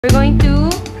We're going to...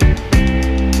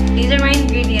 These are my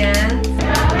ingredients.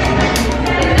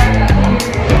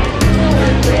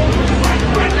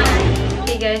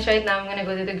 Hey guys, right now I'm gonna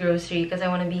go to the grocery because I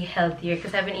want to be healthier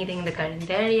because I've been eating the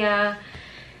carinderia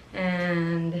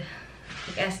and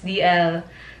like SDL.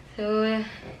 So,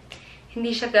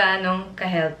 hindi siya gaanong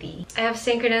ka-healthy. I have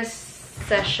synchronous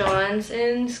sessions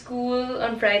in school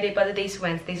on Friday, but today's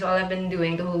Wednesday. So all I've been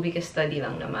doing the whole week is study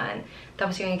lang naman.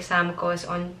 Tapos yung exam ko is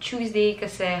on Tuesday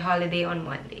kasi holiday on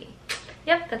Monday.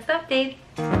 Yep, that's the update.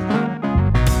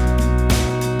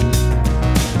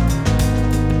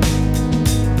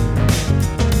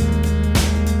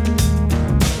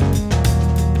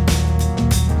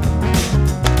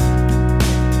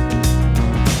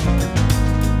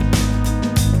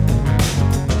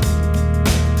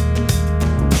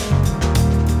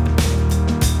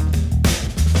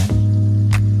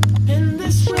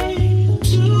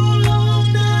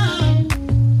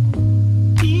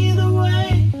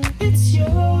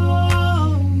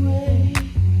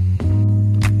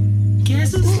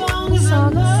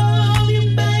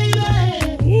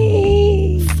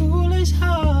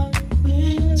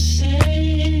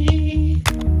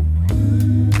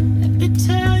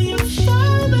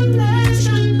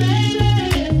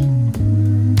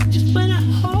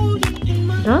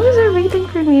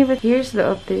 But here's the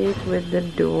update with the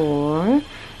door,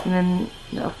 and then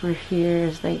the upper here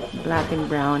is like black and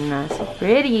brown na. So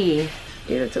pretty.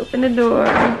 Okay, let's open the door.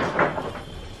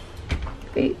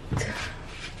 Wait.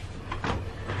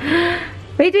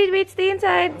 Wait, stay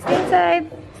inside. Stay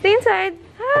inside. Stay inside.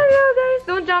 Hello guys.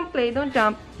 Don't jump, play. Don't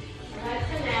jump.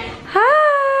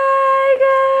 Hi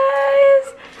guys.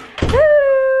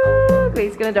 Hello. Okay,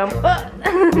 he's gonna jump. Oh.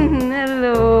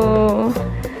 Hello.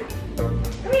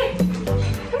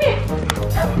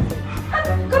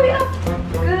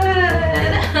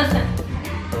 Good.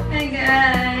 Hi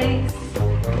guys.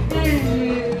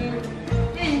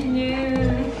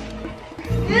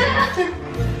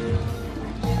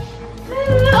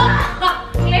 Hello.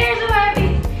 Claire's so happy.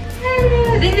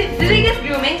 Hello. Did they get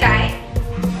grooming, guys?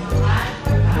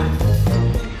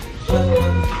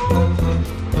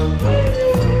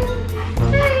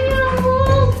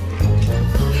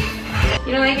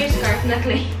 You don't like your scarf,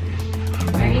 Natalie?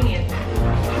 Wearing it.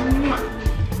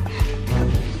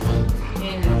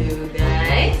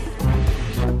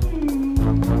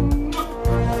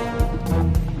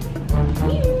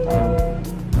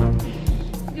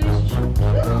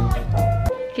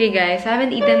 Okay guys, I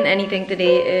haven't eaten anything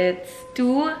today. It's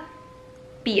 2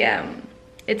 p.m.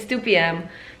 It's 2 p.m.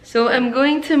 So I'm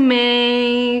going to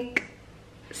make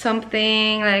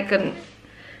something like a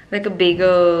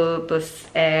bagel plus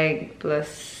egg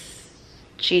plus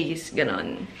cheese,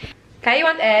 ganon. Kai, you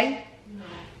want egg? No.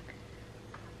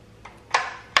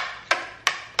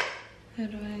 How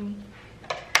do I...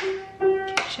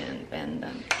 Kitchen,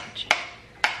 pendant kitchen.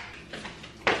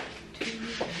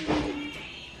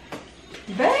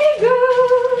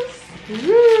 Bagels!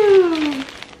 Woo!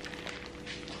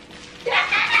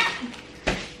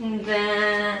 And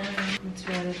then let's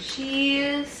roll the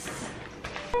cheese.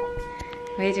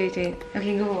 Wait.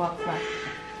 Okay, go walk back.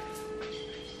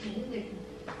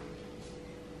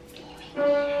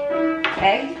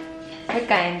 Egg? What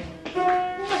kind?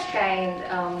 What kind?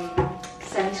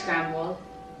 Semi-scrambled.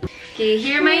 Okay,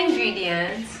 here are my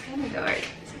ingredients. Kind of dark.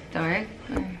 Is it dark?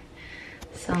 Or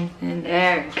something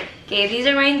there. Okay, these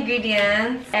are my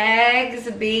ingredients. Eggs,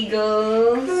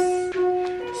 bagels,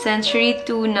 century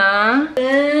tuna,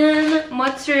 then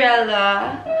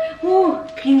mozzarella. Ooh,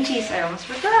 cream cheese. I almost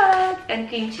forgot. And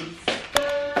cream cheese.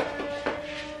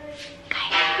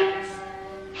 Guys,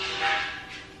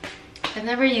 I've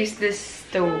never used this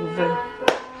stove.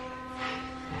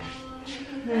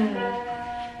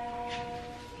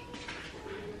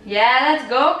 Yeah, let's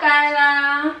go,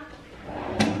 Kyla.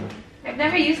 I've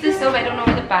never used this stove. I don't know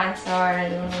where the pans are. I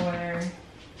don't know where.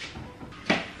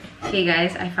 Okay,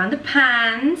 guys, I found the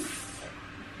pans.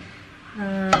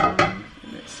 The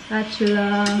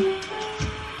spatula.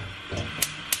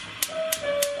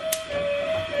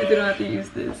 I don't know how to use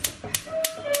this.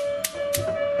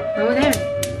 Oh, there.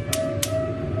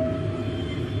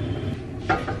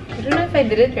 I don't know if I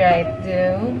did it right,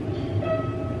 though.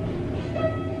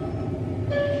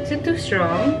 Is it too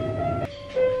strong?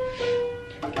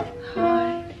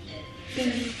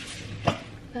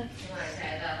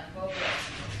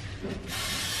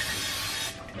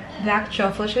 Black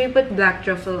truffle. Should we put black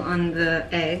truffle on the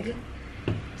egg?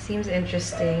 Seems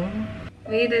interesting.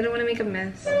 Wait, I don't want to make a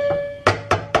mess.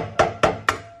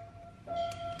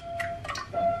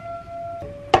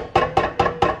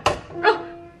 Oh!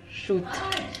 Shoot.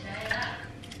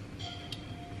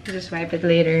 I'll just wipe it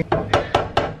later.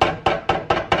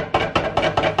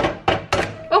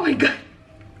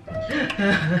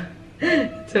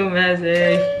 So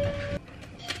messy.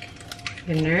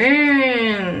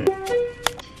 Ganun.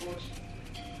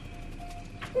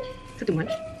 Is that too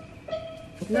much?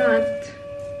 Hope not.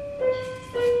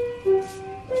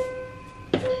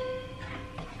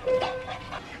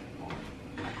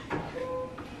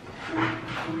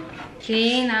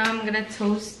 Okay, now I'm gonna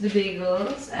toast the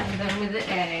bagels. I'm done with the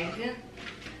egg.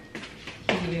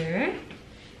 Here.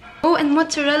 Oh, and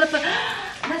mozzarella pa.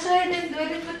 That's why I didn't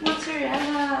put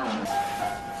mozzarella.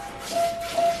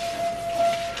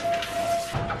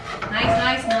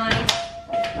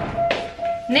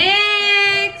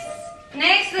 Nice.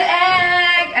 Next the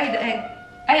egg. The egg.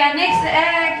 Next the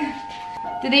egg.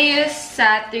 Today is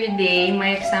Saturday.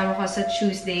 May exam ko sa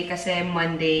Tuesday kasi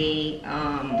Monday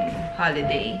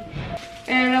holiday.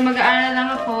 Pero mag-aaral lang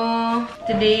ako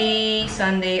today,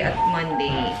 Sunday, at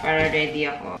Monday para ready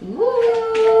ako.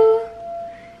 Woo!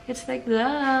 It's like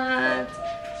that.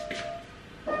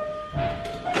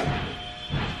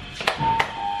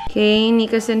 Okay,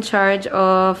 Nico's in charge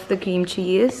of the cream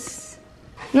cheese.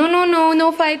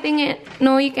 No fighting it.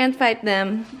 No, you can't fight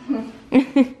them.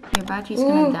 Your battery's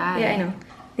gonna die. Yeah, I know.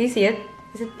 Do you see it?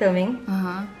 Is it filming?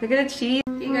 Look at the cheese.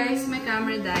 Hey guys, my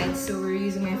camera died, so we're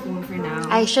using my phone for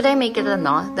now. Should I make it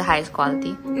the highest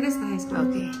quality? It is the highest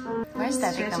quality. Okay. Where's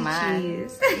that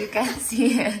cheese? You can't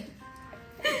see it.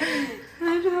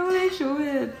 How will I show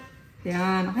it?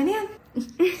 Yan. Okay na yan.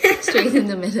 Straight in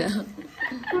the middle.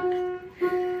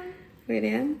 Wait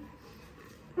yan.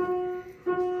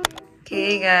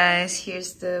 Okay guys,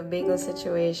 here's the bagel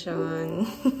situation.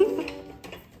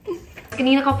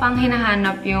 Kanina ko pang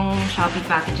hinahanap yung Shopee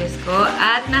packages ko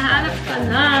at nahanap ko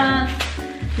na.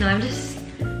 No, I'm just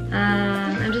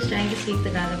trying to speak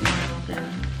Tagalog now.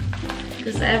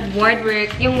 Because I have ward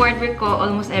work. Yung ward work ko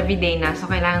almost every day na. So,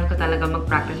 kailangan ko talaga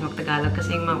mag-practice mag-Tagalog.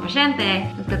 Kasi yung mga pasyente,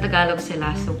 nagtatagalog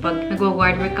sila. So, pag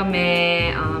nag-ward work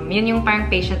kami, yun yung parang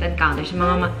patient encounters.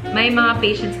 May mga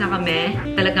patients na kami,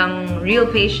 talagang real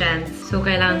patients. So,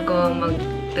 kailangan ko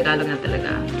mag-Tagalog na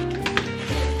talaga.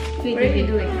 What are you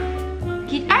doing?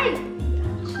 Ay!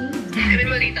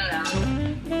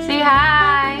 Say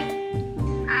hi!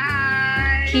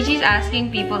 Hi! Kiji's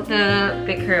asking people to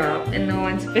pick her up and no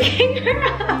one's picking her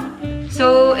up.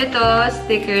 So, ito,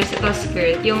 stickers, ito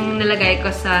skirt, yung nilagay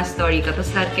ko sa story ko.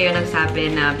 Tapos lahat kayo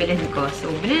nagsabi na bilhin ko. So,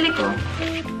 binili ko.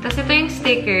 Tapos ito yung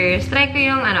stickers. Try ko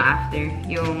yung after.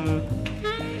 Yung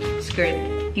skirt.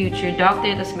 Future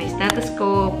doctor. Tapos may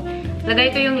stethoscope.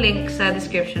 Lagay ko yung link sa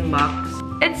description box.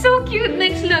 It's so cute!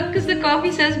 Next look! Because the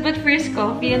coffee says, but first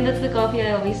coffee. And that's the coffee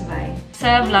I always buy.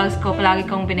 Sa vlogs ko, palagi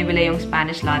kong binibili yung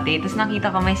Spanish latte. Tapos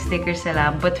nakita ko may stickers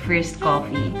sila, but first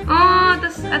coffee. Oh!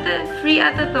 Tapos, free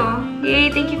ata to. Yay!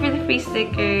 Thank you for the free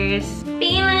stickers.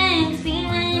 Feelings!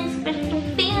 Special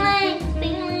feelings!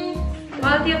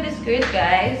 Quality of this skirt,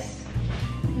 guys.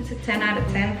 It's a 10 out of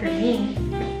 10 for me.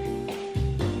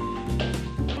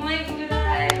 Oh my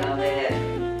god! I love it!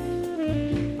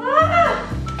 Ah!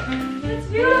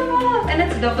 Beautiful! And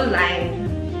it's double lined.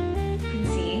 You can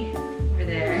see over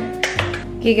there.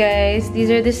 Okay guys,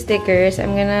 these are the stickers.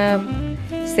 I'm gonna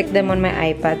stick them on my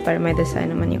iPad para may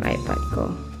design naman yung iPad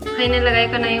ko. Okay,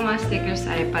 nilagay ko na yung mga stickers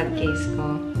sa iPad case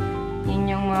ko. Yun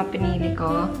yung mga pinili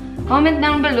ko. Comment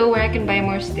down below where I can buy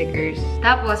more stickers.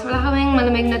 Tapos, wala kaming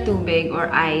malamig na tubig or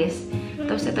ice.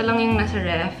 Tapos, ito lang yung nasa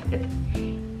ref.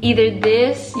 Either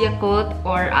this, Yakult,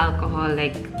 or alcohol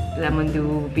like lemon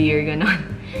dew, beer, ganon.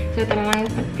 So, ito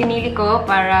naman yung pinili ko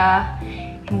para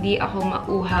hindi ako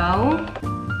mauhaw.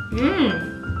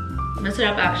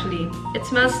 Masarap actually. It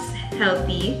smells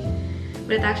healthy,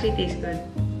 but it actually tastes good.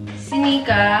 Si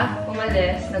Nika,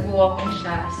 umalis, nag-walking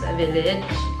siya sa village.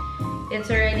 It's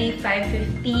already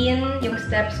 5:15. Yung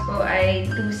steps ko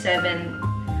ay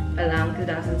 2,700 pa lang,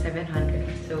 2,700.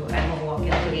 So, I'm a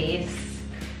walk-in place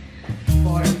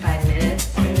for 5 minutes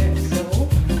or so.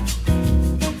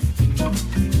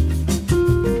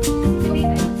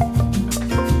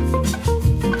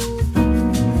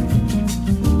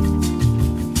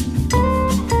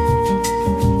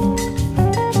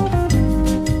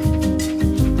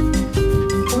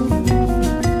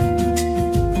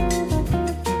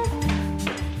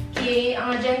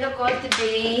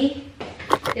 Today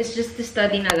is just to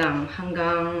study na lang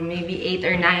hanggang maybe 8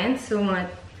 or 9. So, mga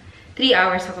 3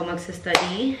 hours ako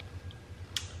magsa-study.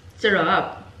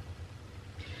 Sarap!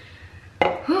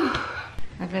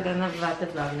 I'd rather not about the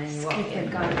vlog na yung walk-in.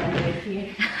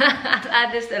 Add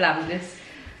this lang,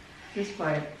 this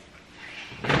part.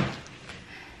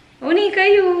 Oh, Nika,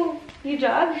 you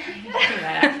jog?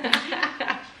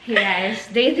 Yes,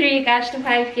 day 3, catch the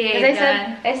 5K. As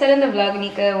I said in the vlog,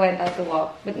 Nika went out to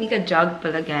walk. But Nika jogged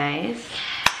pala, guys.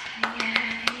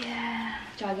 Yeah.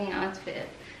 Jogging outfit.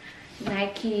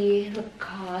 Nike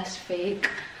Lacoste fake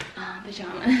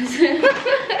pajamas.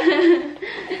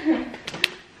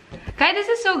 Kai, this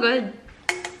is so good.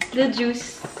 The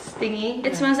juice thingy.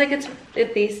 It smells like it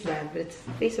tastes bad, but it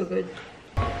tastes so good.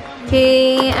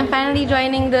 Okay, I'm finally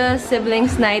joining the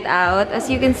siblings night out. As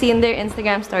you can see in their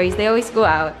Instagram stories, they always go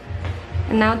out.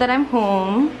 And now that I'm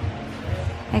home,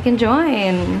 I can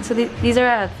join. So these are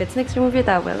our outfits. Next, remove your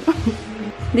towel.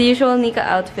 The usual Nika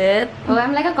outfit. Oh,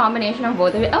 I'm like a combination of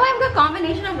both of it. Oh, I'm the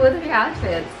combination of both of your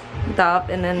outfits. Top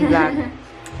and then black.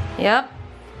 Yep.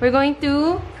 We're going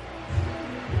to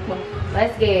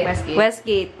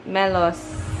Westgate. Melos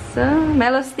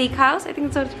Steakhouse. I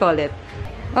think that's what you call it.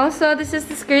 Also, this is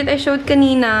the skirt I showed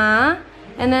kanina.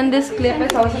 And then this clip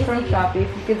is also from SHOPEE, if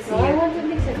you can see it.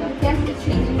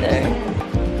 There.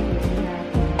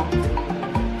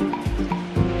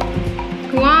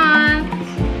 Come on!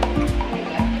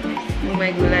 Oh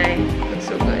my gulay. Looks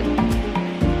so good.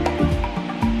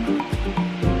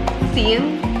 Steam.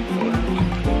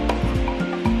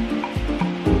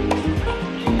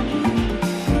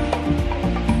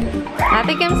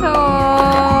 Ate Kim's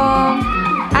home!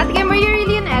 Ate Kim, were you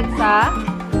really in EDSA?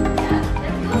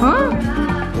 Huh?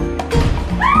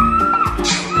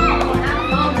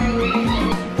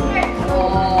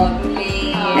 Oh,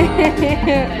 Clay.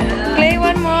 Clay,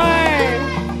 one more!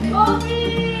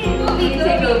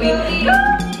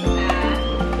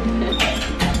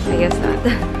 I guess not.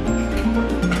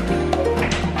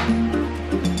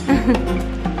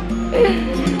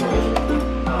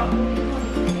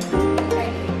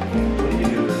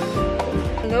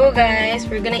 Hello guys,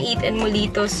 we're gonna eat in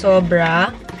Molito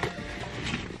Sobra.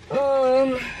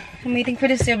 I'm waiting for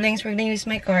the siblings. We're gonna use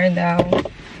my car now.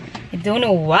 I don't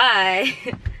know why.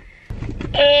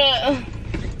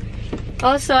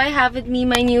 Also, I have with me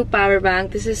my new power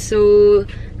bank. This is so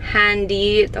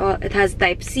handy. It has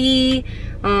Type C,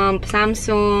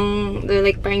 Samsung. They're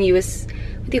like parang US.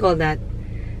 What do you call that?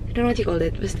 I don't know what you call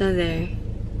it. Basta there.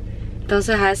 It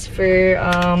also has for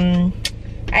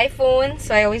iPhone,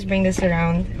 so I always bring this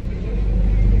around.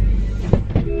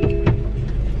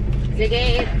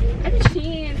 Sige, ano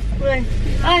chin?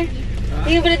 Ay,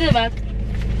 you can put it in the back.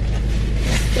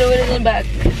 Throw it in the back.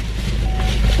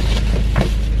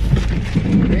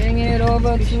 Bring it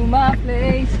over to my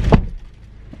place.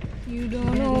 You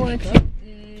don't know what you did.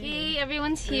 Okay,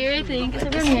 everyone's here. Thank you so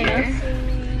much.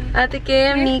 Ate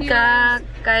Kim, Nika,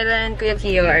 Kyla, and Kuya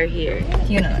Kio are here.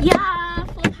 You know. Yeah,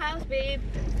 full house, babe.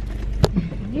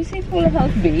 You say full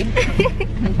house, babe?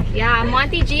 Yeah,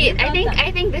 Monty G.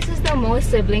 I think this is the most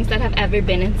siblings that have ever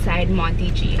been inside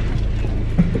Monty G.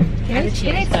 Can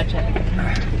I touch it?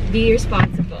 Be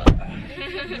responsible.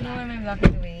 You know where my block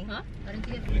is away? Huh?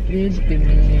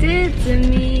 Did to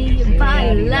me,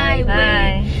 by light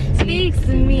way, speaks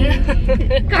to me.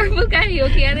 Carpool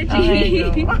karaoke, Ate G.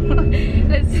 Okay, go.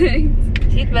 Let's sing.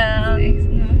 Seatbelt.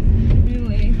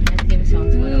 Anyway.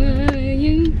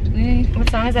 What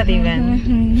song is that even?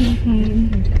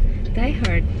 Die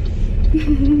Hard.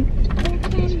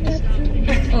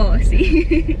 Oh,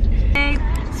 see.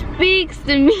 Speaks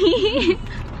to me.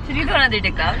 Should we do another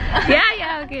decaf?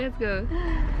 Yeah, okay, let's go.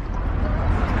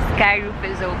 Sky roof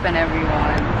is open,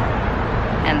 everyone.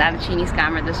 And that Chini's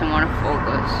camera doesn't want to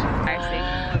focus. That's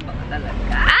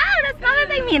not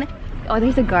what I mean. Oh,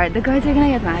 there's a guard. The guards are gonna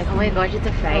get mad. Oh my gosh, it's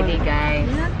a Friday, guys.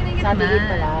 You're not gonna get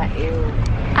mad. Ew.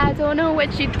 I don't know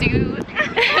what you do. Do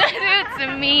it to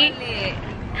me.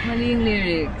 Mali yung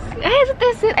lyrics.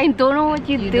 I don't know what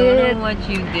you did. Don't know what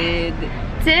you did.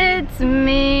 Did to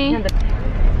me.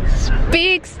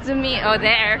 Speaks to me. Oh,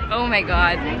 there. Oh my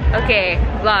god. Okay,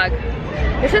 vlog.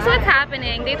 This is what's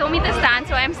happening. They told me to stand,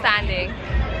 so I'm standing.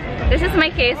 This is my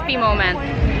KSP moment.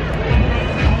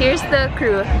 Here's the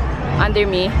crew under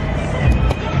me.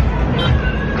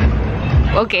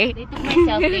 Okay.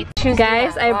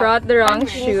 Guys, I brought the wrong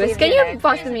shoes. Can you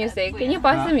pause the music? Can you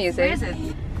pause the music? Where is it?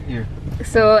 Here.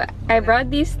 So I brought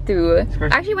these two.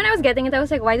 Actually, when I was getting it, I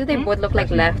was like, why do they both look like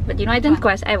left? But you know, I didn't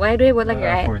question. Why do they both look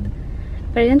right?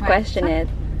 But I didn't question it.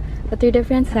 But they're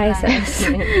different sizes.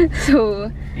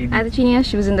 So Ate Chini has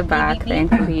shoes in the back,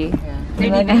 thankfully.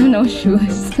 I have no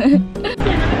shoes.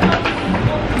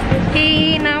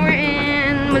 Okay, now we're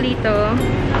in Molito.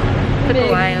 Took a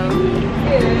while.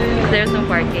 There's no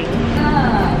parking.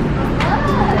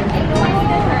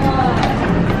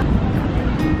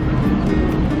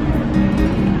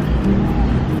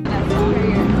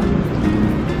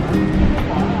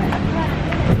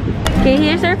 Okay,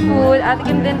 here's our food. Ate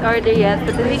Kim didn't order yet,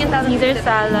 but we can tell Caesar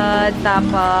salad,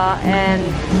 tapa, and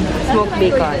smoked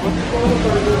bacon.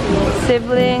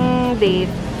 Sibling date.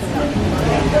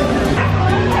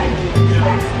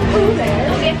 Okay,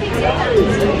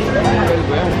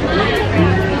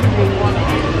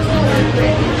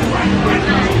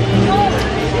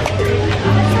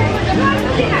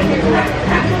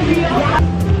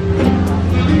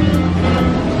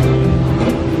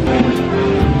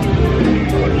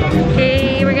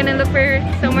 we're gonna look for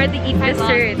somewhere to eat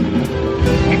dessert.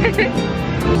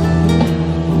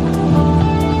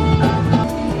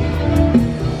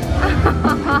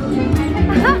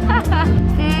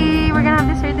 Hey, we're gonna have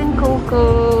dessert in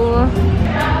Coco.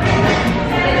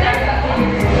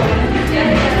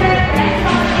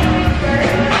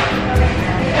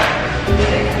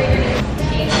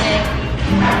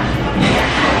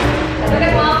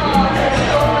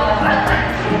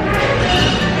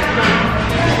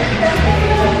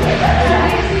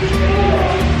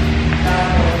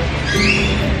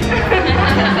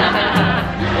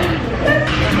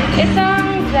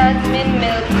 Isang jasmine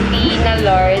milk tea na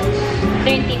large,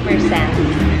 30%.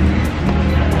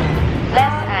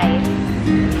 Less ice.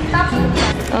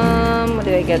 What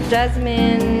do I get?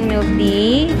 Jasmine milk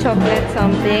tea, chocolate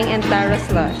something, and taro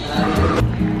slush.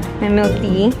 My milk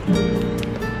tea.